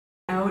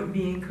about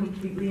being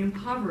completely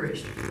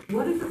impoverished?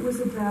 What if it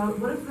was about,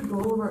 what if the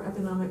goal of our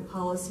economic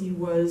policy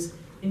was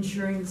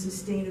ensuring the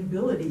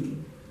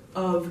sustainability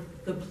of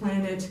the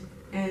planet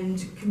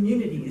and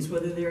communities,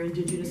 whether they're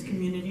indigenous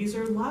communities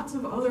or lots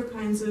of other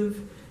kinds of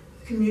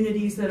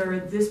communities that are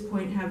at this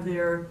point have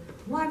their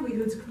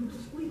livelihoods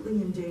completely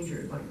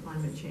endangered by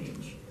climate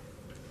change?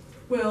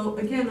 Well,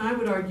 again, I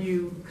would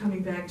argue,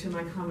 coming back to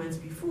my comments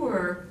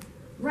before,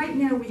 right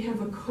now we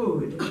have a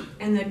code,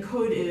 and that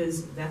code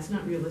is, that's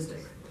not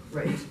realistic,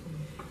 right?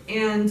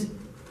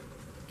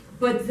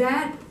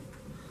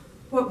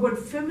 But what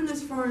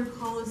feminist foreign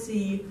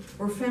policy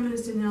or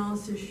feminist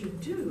analysis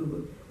should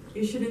do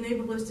is should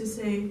enable us to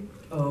say,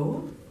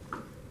 oh,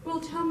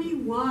 well, tell me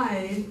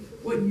why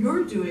what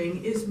you're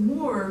doing is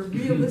more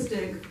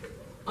realistic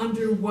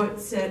under what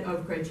set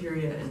of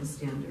criteria and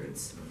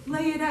standards.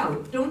 Lay it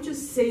out. Don't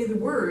just say the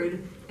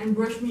word and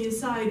brush me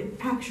aside.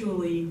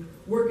 Actually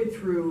work it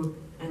through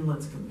and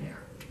let's compare.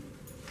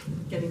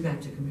 Getting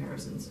back to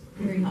comparisons.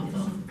 Very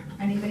helpful.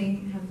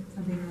 Anybody have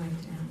something they'd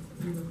like to add?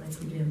 You look like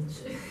you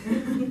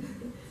do.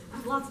 I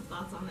have lots of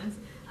thoughts on this.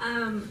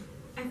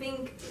 I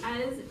think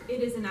as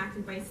it is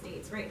enacted by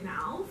states right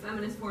now,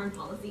 feminist foreign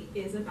policy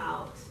is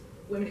about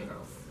women and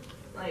girls.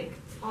 Like,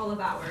 all of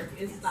our work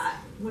is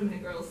that women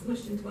and girls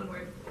smushed into one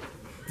word.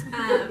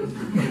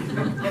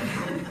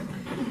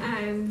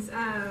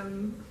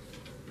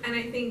 And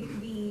I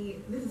think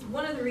this is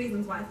one of the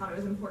reasons why I thought it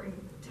was important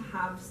to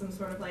have some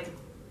sort of like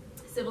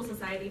civil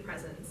society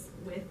presence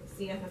with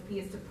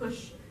CFFP, is to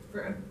push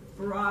for a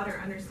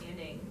broader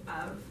understanding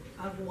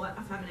of what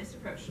a feminist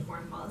approach to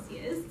foreign policy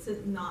is,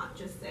 to not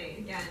just say,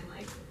 again,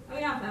 like, oh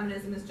yeah,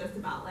 feminism is just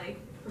about like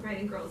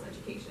providing girls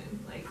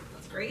education. Like,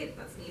 that's great,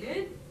 that's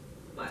needed,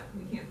 but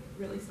we can't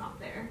really stop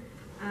there.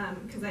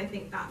 Because I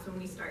think that's when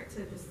we start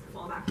to just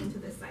fall back into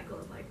this cycle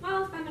of like,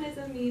 well,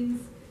 feminism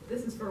means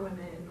this is for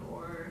women,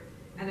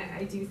 and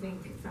I do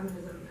think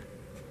feminism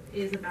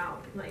is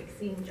about like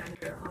seeing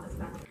gender on a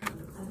spectrum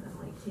and then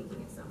like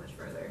taking it so much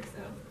further.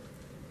 So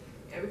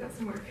yeah, we got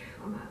some work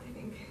on that, I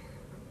think.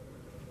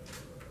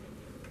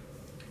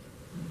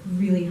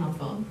 Really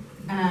helpful.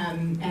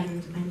 And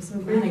I'm so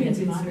glad I get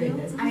to moderate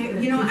this.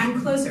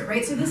 I'm closer,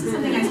 right? So this is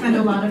something I spend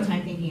a lot of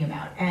time thinking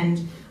about.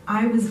 And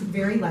I was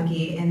very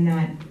lucky in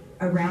that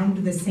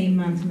around the same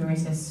month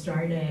Marissa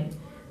started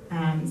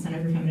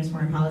Center for Feminist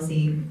Foreign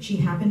Policy, she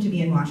happened to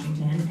be in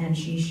Washington, and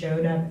she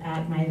showed up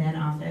at my then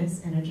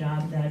office in a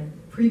job that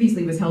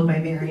previously was held by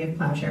Mary of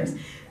Plowshares,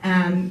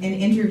 and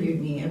interviewed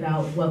me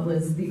about what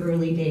was the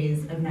early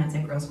days of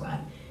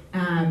NatSecGirlSquad.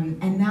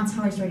 And that's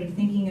how I started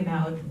thinking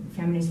about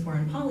feminist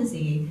foreign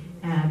policy,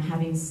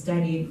 having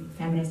studied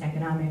feminist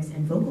economics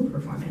and vocal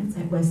performance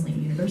at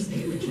Wesleyan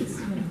University, which is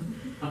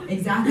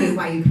exactly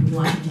why you come to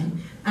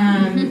Washington.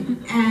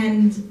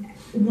 And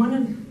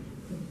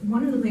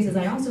one of the places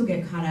I also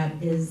get caught up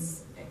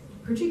is,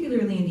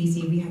 particularly in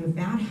DC, we have a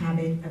bad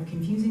habit of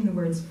confusing the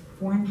words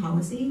foreign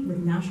policy with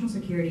national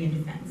security and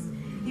defense.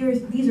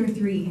 These are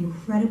three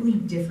incredibly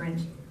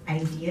different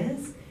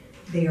ideas.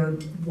 They are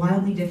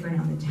wildly different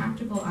on the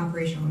tactical,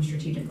 operational, and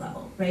strategic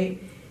level,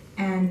 right?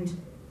 And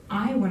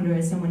I wonder,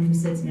 as someone who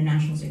sits in a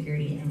national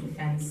security and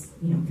defense,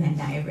 Venn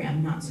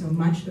diagram, not so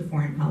much the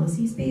foreign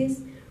policy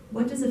space,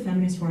 what does a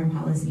feminist foreign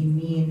policy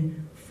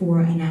mean for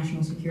a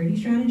national security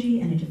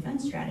strategy and a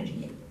defense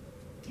strategy?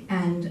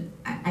 And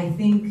I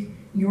think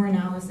your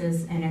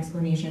analysis and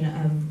explanation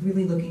of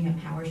really looking at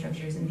power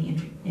structures and the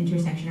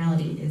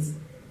intersectionality is,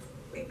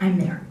 I'm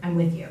there, I'm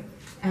with you.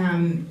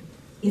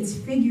 It's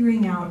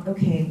figuring out,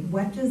 okay,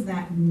 what does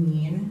that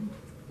mean?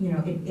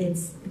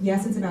 It's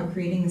about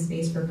creating the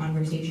space for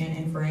conversation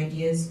and for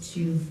ideas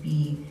to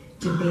be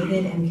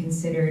debated and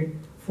considered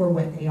for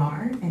what they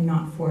are and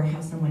not for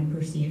how someone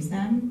perceives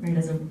them, right?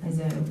 As a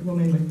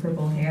woman with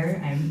purple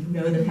hair, I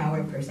know the power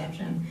of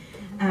perception.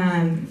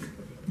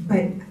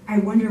 But I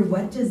wonder,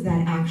 what does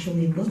that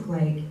actually look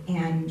like?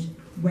 And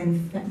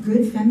when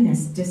good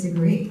feminists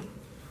disagree,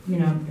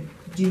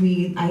 do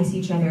we ice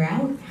each other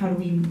out? How do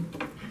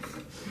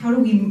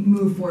we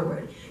move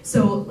forward?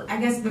 So I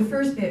guess the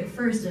first bit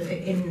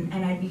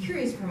and I'd be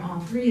curious from all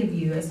three of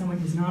you, as someone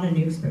who's not a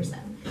nukes person,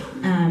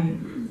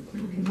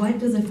 what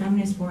does a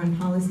feminist foreign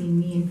policy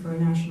mean for a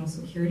national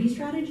security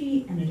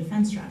strategy and a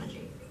defense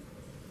strategy?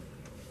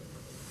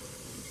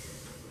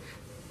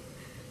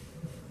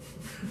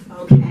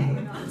 Okay,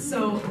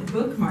 so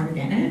bookmark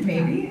in it,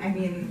 maybe. I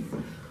mean,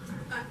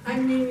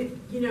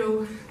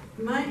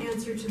 my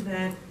answer to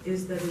that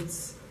is that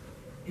it's,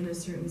 in a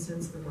certain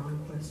sense, the wrong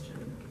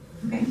question.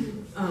 Okay.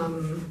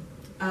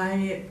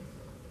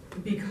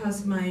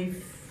 Because my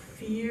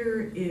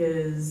fear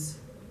is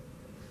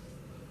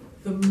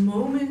the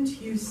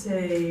moment you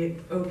say,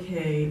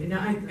 okay,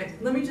 now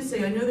let me just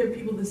say, I know there are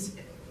people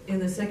in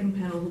the second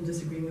panel who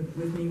disagree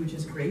with me, which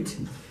is great,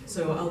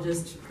 so I'll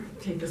just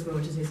take this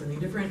moment to say something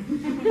different.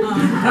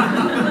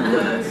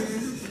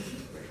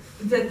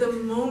 That the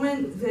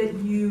moment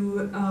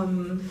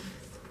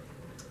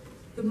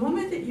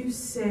that you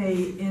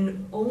say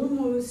in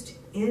almost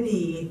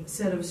any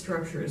set of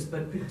structures,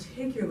 but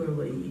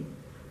particularly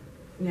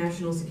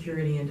national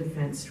security and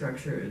defense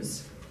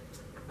structures,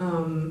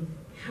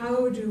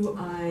 how do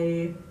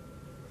I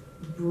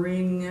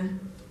bring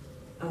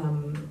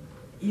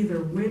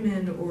either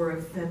women or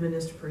a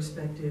feminist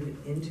perspective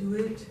into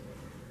it?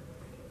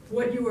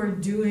 What you are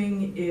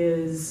doing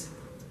is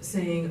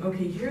saying,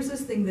 okay, here's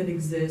this thing that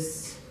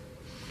exists,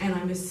 and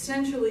I'm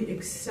essentially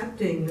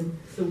accepting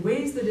the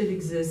ways that it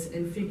exists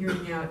and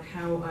figuring out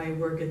how I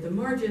work at the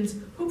margins,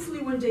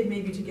 hopefully one day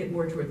maybe to get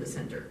more toward the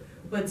center.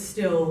 But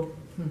still,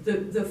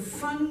 the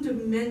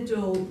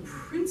fundamental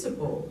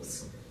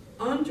principles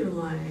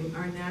underlying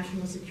our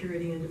national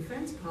security and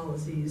defense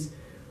policies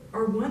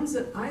are ones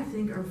that I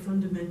think are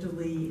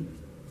fundamentally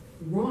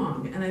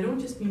wrong. And I don't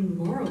just mean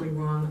morally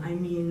wrong, I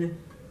mean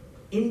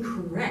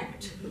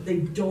incorrect. They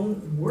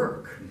don't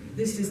work.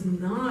 This is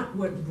not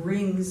what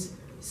brings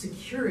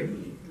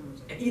security,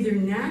 either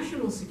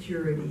national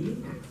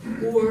security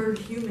or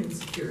human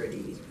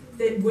security.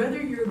 That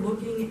whether you're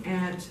looking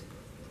at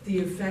the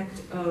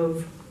effect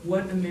of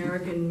what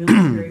American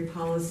military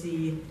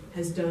policy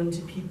has done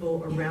to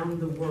people around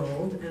the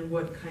world and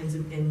what kinds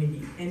of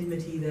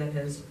enmity that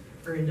has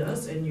earned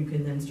us, and you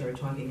can then start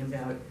talking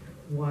about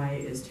why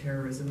is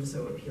terrorism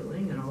so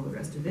appealing and all the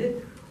rest of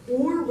it,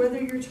 or whether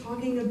you're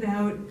talking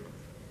about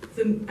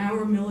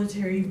our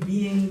military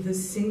being the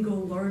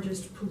single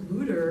largest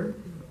polluter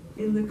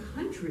in the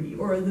country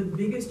or the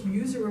biggest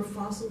user of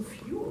fossil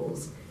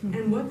fuels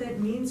and what that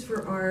means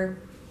for our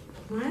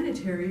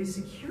planetary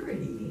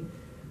security.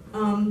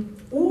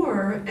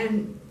 Or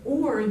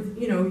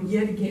you know,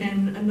 yet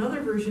again,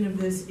 another version of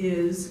this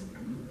is,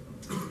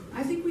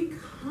 I think we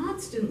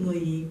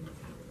constantly,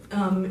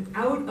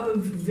 out of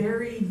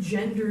very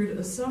gendered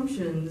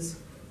assumptions,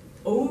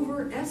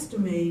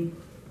 overestimate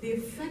the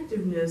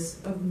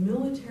effectiveness of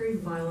military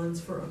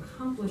violence for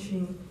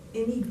accomplishing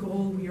any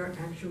goal we are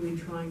actually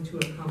trying to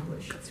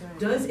accomplish. That's right.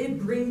 Does it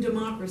bring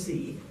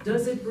democracy?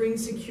 Does it bring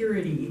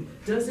security?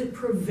 Does it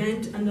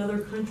prevent another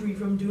country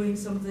from doing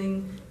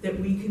something that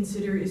we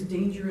consider is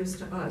dangerous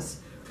to us?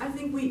 I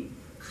think we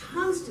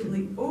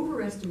constantly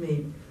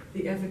overestimate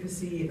the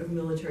efficacy of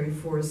military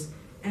force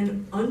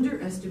and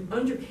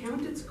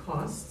undercount its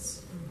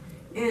costs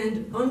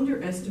and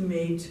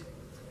underestimate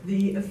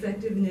the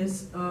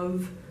effectiveness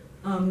of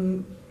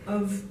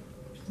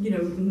you know,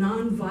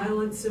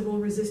 nonviolent civil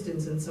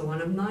resistance and so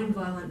on, of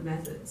nonviolent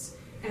methods.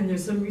 And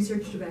there's some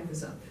research to back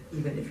this up,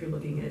 even if you're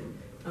looking at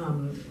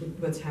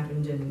what's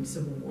happened in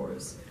civil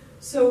wars.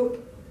 So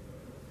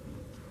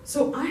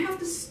I have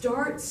to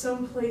start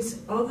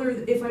someplace other.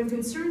 If I'm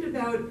concerned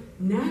about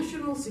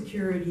national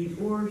security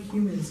or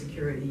human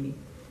security,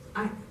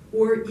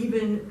 or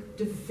even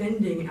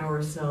defending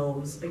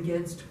ourselves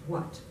against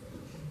what?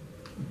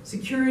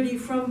 Security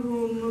from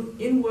whom,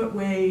 in what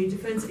way,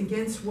 defense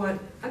against what?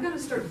 I've got to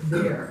start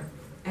there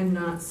and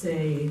not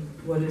say,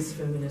 what does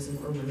feminism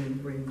or women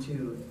bring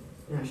to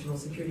national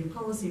security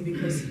policy?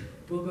 Because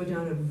we'll go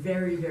down a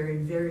very, very,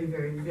 very,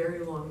 very,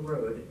 very long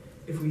road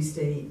if we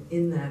stay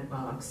in that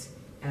box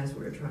as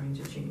we're trying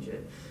to change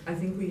it. I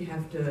think we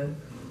have to,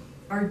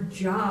 our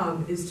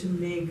job is to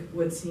make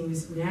what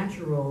seems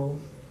natural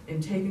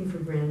and taken for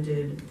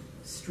granted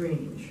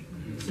strange,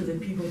 so that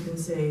people can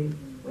say,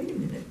 wait a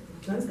minute,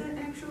 does that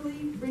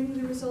actually bring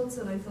the results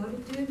that I thought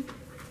it did?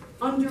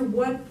 Under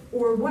what,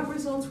 or what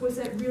results was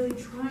that really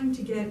trying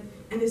to get,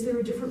 and is there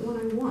a different one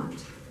I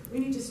want? We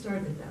need to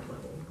start at that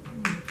level.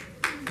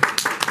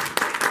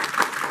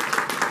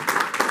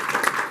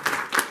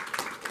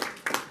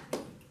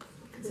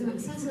 So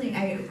Cecily,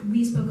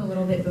 we spoke a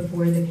little bit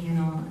before the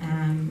panel,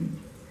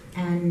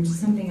 and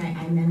something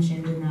I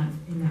mentioned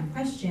in that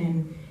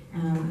question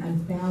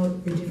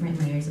about the different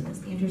layers of this,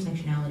 the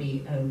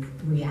intersectionality of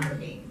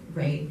reality,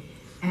 right?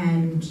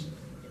 And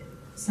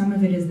some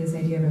of it is this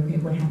idea of, okay,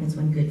 what happens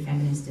when good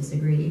feminists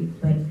disagree,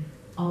 but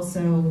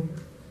also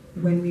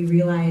when we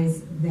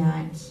realize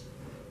that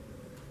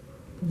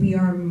we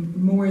are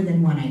more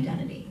than one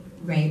identity,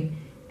 right?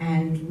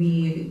 And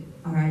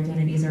our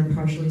identities are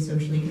partially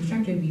socially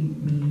constructed,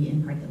 we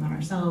impart them on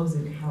ourselves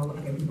and how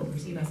other people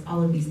perceive us,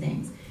 all of these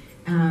things.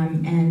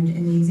 And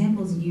in the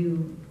examples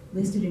you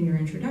listed in your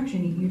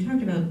introduction, you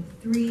talked about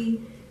 3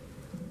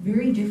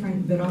 very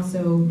different but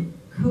also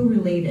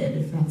co-related,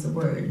 if that's a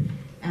word,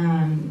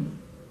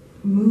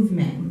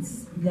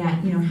 movements that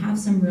have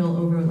some real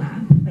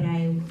overlap, but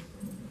I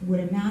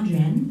would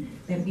imagine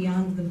that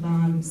Beyond the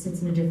Bomb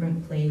sits in a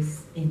different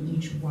place in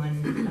each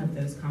one of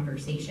those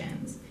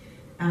conversations.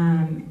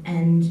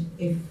 And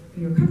if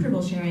you're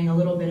comfortable sharing a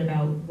little bit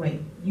about what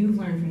you've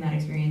learned from that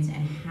experience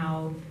and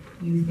how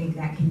you think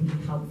that can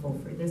be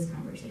helpful for this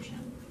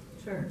conversation.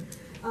 Sure.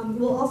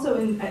 Well, also,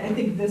 and I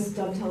think this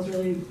dovetails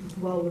really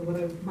well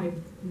with my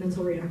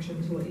mental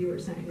reaction to what you were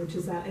saying, which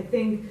is that I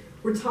think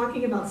we're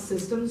talking about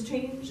systems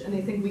change, and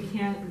I think we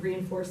can't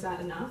reinforce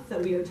that enough,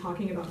 that we are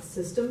talking about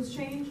systems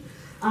change.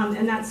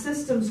 And that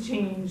systems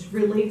change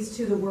relates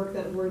to the work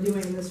that we're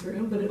doing in this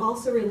room, but it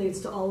also relates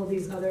to all of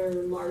these other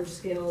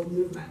large-scale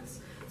movements.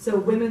 So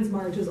Women's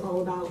March is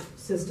all about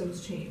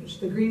systems change.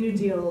 The Green New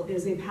Deal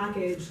is a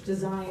package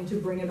designed to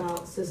bring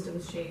about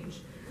systems change.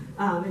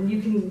 And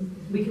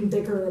we can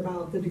bicker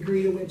about the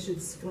degree to which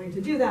it's going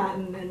to do that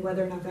and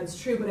whether or not that's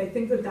true, but I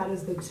think that that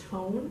is the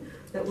tone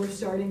that we're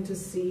starting to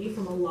see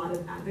from a lot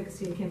of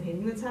advocacy and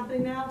campaigning that's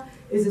happening now,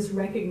 is this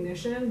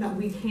recognition that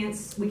we can't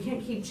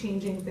keep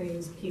changing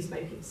things piece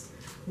by piece.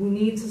 We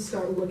need to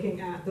start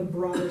looking at the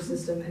broader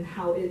system and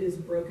how it is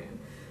broken.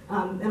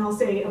 And I'll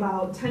say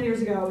about 10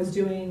 years ago, I was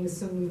doing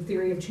some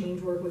theory of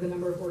change work with a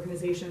number of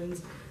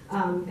organizations.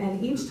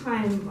 And each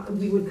time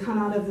we would come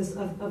out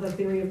of a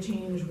theory of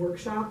change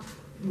workshop,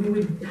 we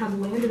would have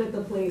landed at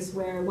the place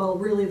where, well,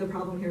 really the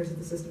problem here is that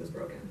the system is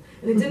broken.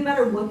 And it didn't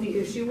matter what the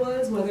issue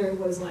was, whether it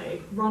was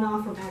like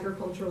runoff from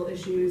agricultural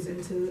issues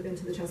into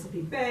the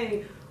Chesapeake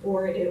Bay,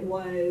 or it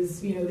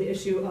was, you know, the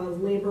issue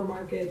of labor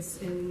markets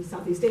in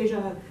Southeast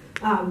Asia.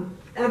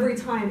 Every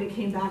time it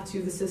came back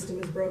to the system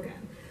is broken.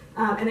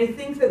 And I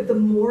think that the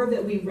more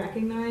that we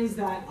recognize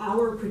that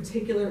our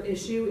particular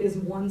issue is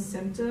one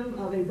symptom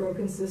of a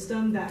broken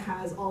system that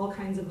has all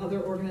kinds of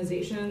other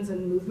organizations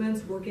and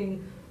movements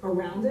working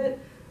around it,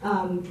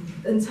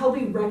 until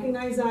we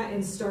recognize that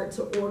and start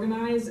to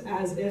organize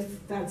as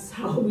if that's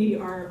how we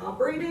are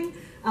operating,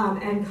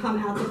 and come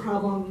at the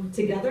problem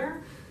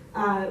together,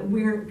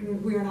 we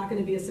are not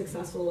going to be as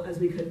successful as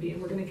we could be.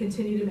 And we're going to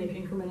continue to make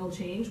incremental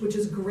change, which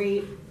is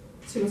great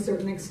to a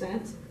certain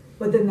extent,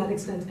 but then that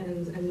extent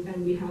ends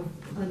and we have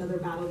another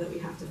battle that we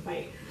have to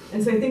fight.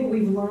 And so I think what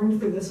we've learned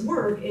through this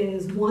work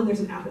is, one, there's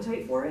an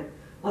appetite for it.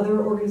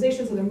 Other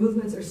organizations, other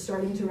movements are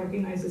starting to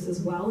recognize this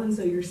as well, and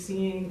so you're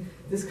seeing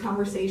this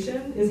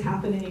conversation is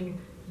happening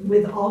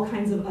with all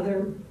kinds of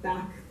other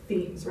back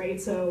themes, right?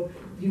 So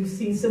you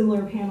see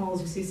similar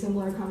panels, you see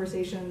similar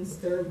conversations,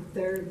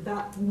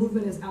 that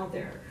movement is out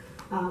there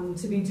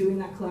to be doing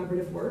that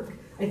collaborative work.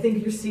 I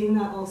think you're seeing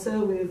that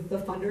also with the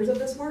funders of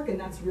this work, and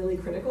that's really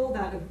critical,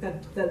 that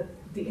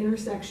the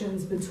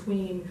intersections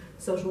between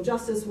social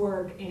justice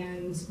work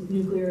and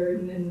nuclear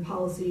and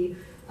policy,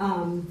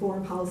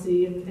 foreign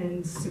policy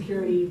and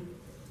security,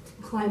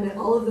 climate,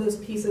 all of those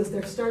pieces,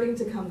 they're starting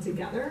to come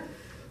together.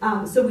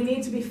 So we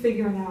need to be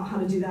figuring out how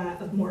to do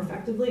that more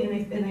effectively,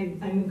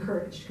 and I'm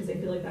encouraged because I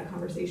feel like that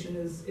conversation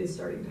is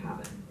starting to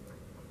happen.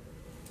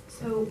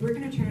 So we're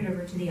going to turn it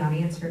over to the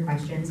audience for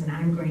questions, and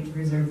I'm going to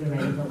reserve the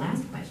right of the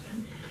last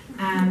question.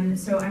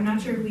 So I'm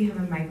not sure if we have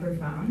a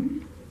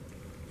microphone.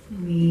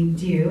 We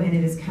do, and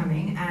it is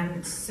coming.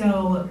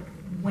 So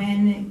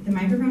when the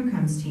microphone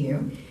comes to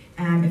you,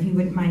 if you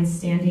wouldn't mind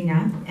standing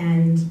up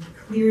and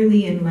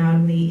clearly and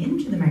loudly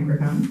into the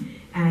microphone,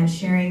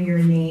 sharing your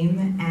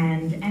name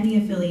and any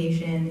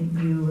affiliation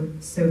you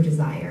so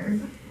desire.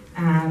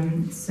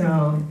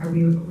 So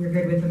we're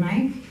good with the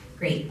mic?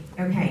 Great,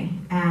 okay.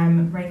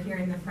 Right here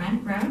in the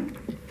front row.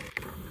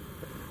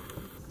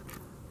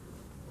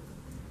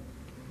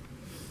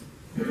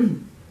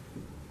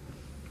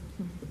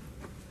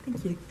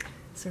 Thank you.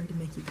 Sorry to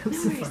make you come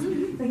so far.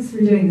 Thanks for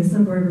doing this.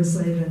 I'm Barbara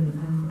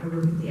Slavin. I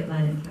work at the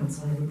Atlantic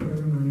Council. I have a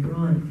program on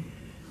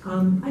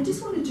Iran. I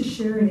just wanted to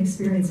share an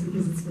experience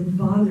because it's been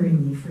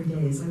bothering me for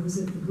days. I was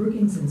at the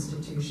Brookings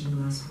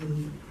Institution last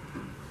week,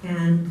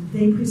 and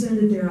they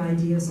presented their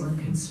ideas on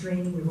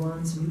constraining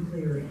Iran's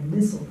nuclear and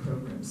missile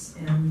programs.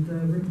 And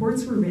the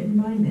reports were written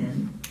by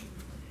men,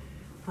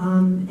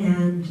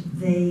 and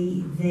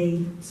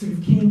they sort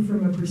of came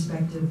from a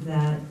perspective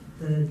that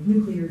the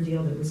nuclear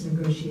deal that was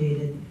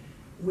negotiated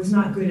was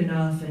not good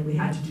enough, and we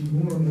had to do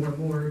more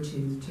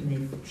to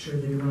make sure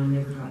that Iran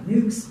never got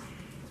nukes.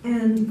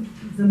 And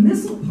the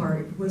missile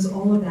part was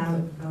all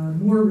about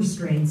more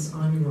restraints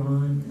on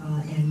Iran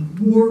and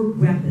more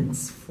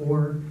weapons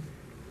for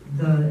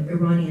the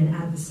Iranian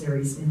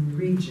adversaries in the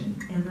region.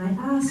 And I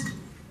asked,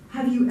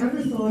 have you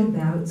ever thought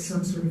about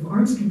some sort of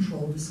arms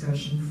control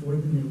discussion for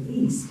the Middle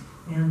East?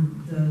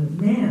 And the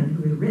man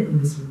who had written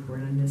this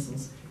report on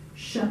missiles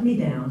shut me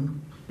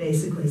down,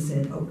 basically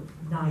said, oh,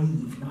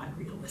 naive, not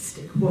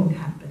realistic, won't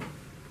happen.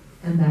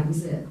 And that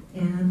was it.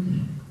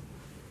 And,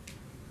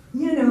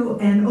 you know,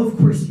 and of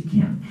course you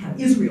can't have,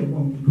 Israel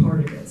won't be part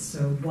of it,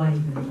 so why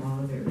even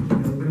bother? You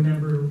know,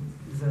 remember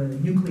the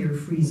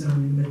nuclear-free zone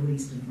in the Middle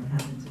East and what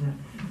happened to that.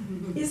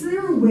 Is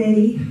there a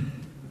way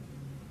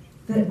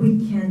that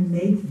we can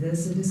make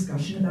this a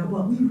discussion about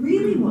what we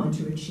really want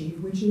to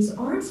achieve, which is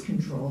arms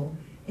control,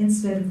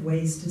 instead of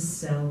ways to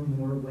sell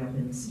more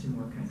weapons to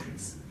more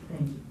countries?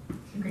 Thank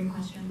you. Great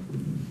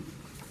question.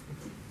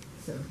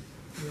 So,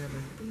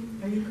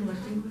 Are you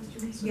collecting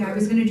questions? Yeah, I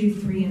was going to do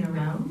 3 in a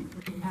row.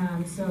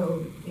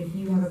 So if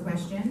you have a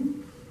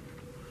question,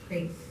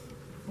 great.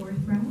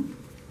 4th row.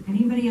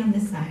 Anybody on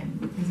this side?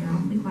 Because they're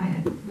awfully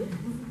quiet.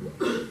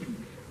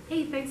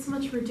 Hey, thanks so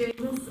much for doing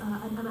this.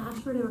 I'm Anna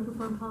Ashford. I work for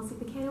Foreign Policy at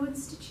the Cato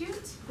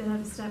Institute. Been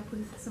out of step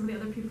with some of the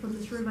other people from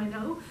this room I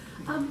know.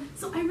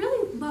 So I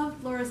really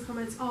loved Laura's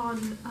comments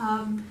on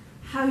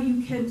how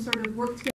you can sort of work together